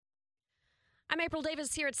I'm April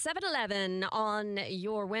Davis here at 7-Eleven on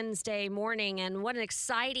your Wednesday morning. And what an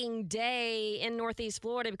exciting day in Northeast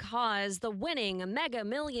Florida because the winning Mega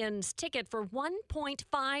Millions ticket for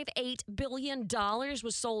 $1.58 billion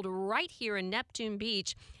was sold right here in Neptune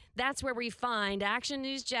Beach. That's where we find Action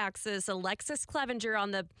News Jax's Alexus Cleavenger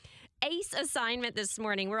on the ace assignment this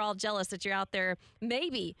morning. We're all jealous that you're out there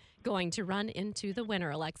maybe going to run into the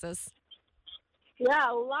winner, Alexus.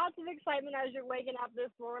 Yeah, lots of excitement as you're waking up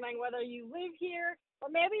this morning, whether you live here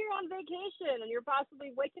or maybe you're on vacation and you're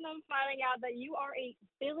possibly waking up finding out that you are a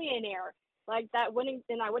billionaire. Like that winning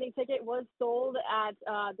ticket was sold at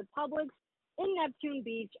the Publix in Neptune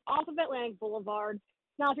Beach off of Atlantic Boulevard.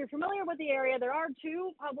 Now, if you're familiar with the area, there are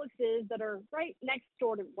two Publixes that are right next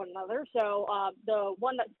door to one another. So the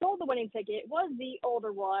one that sold the winning ticket was the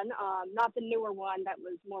older one, not the newer one that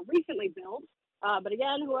was more recently built. But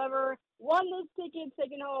again, whoever won this ticket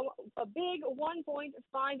taking home a big $1.58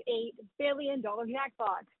 billion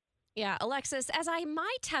jackpot. Yeah, Alexis, as I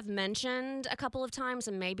might have mentioned a couple of times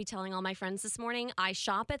and maybe telling all my friends this morning, I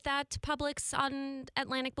shop at that Publix on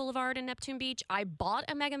Atlantic Boulevard in Neptune Beach. I bought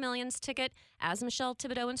a Mega Millions ticket, as Michelle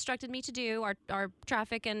Thibodeau instructed me to do, our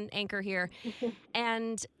traffic and anchor here.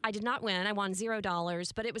 And I did not win. I won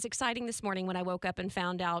 $0. But it was exciting this morning when I woke up and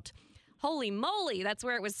found out, holy moly, that's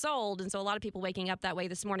where it was sold. And so a lot of people waking up that way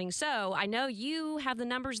this morning. So I know you have the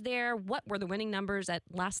numbers there. What were the winning numbers at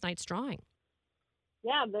last night's drawing?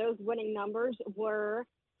 Yeah, those winning numbers were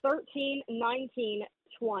 13, 19,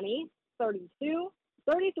 20, 32,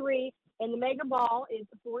 33, and the mega ball is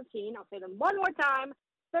 14. I'll say them one more time.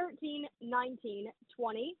 13, 19,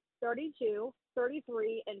 20, 32,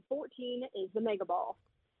 33, and 14 is the mega ball.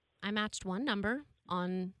 I matched one number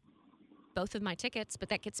on both of my tickets, but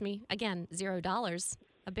that gets me, again, $0.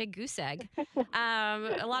 A big goose egg.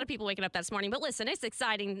 A lot of people waking up this morning. But listen, it's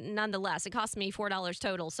exciting nonetheless. It cost me $4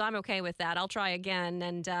 total, so I'm okay with that. I'll try again.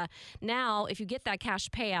 And now, if you get that cash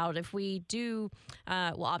payout, if we do,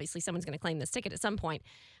 well, obviously someone's going to claim this ticket at some point,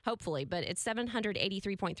 hopefully. But it's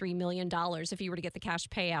 $783.3 million if you were to get the cash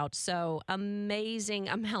payout. So amazing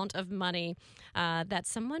amount of money that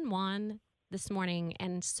someone won this morning,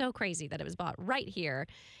 and so crazy that it was bought right here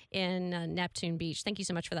in Neptune Beach. Thank you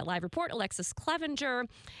so much for that live report, Alexus Cleavenger.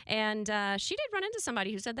 And she did run into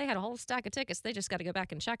somebody who said they had a whole stack of tickets. They just got to go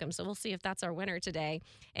back and check them. So we'll see if that's our winner today.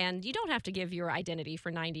 And you don't have to give your identity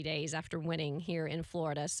for 90 days after winning here in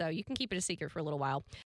Florida, so you can keep it a secret for a little while.